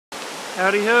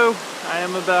Howdy ho, I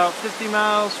am about 50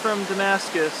 miles from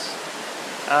Damascus.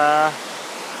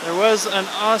 There was an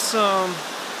awesome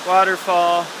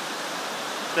waterfall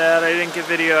that I didn't get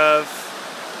video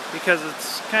of because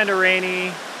it's kind of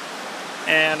rainy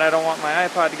and I don't want my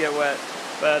iPod to get wet.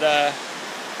 But I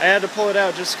had to pull it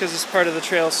out just because this part of the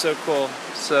trail is so cool.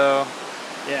 So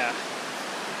yeah,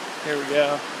 here we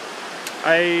go.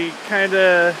 I kind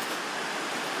of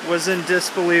was in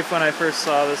disbelief when I first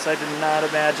saw this. I did not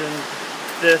imagine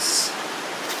this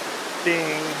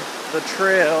being the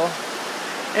trail.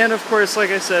 And of course, like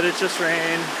I said, it just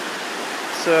rained,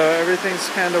 so everything's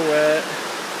kind of wet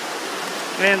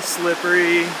and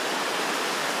slippery,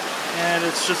 and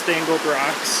it's just angled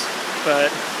rocks.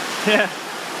 But yeah,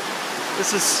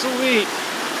 this is sweet.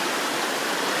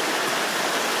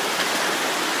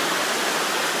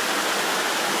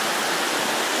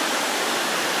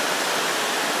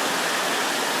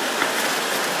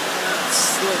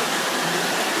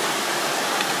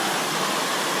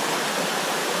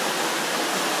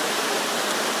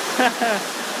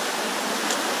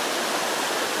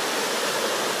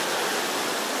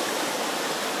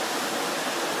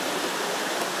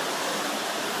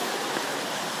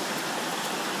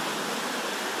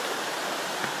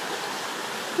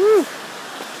 Whew.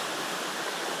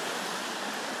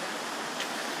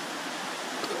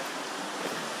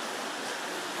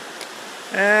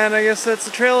 And I guess that's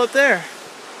the trail up there.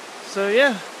 So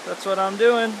yeah, that's what I'm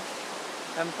doing.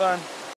 Having fun.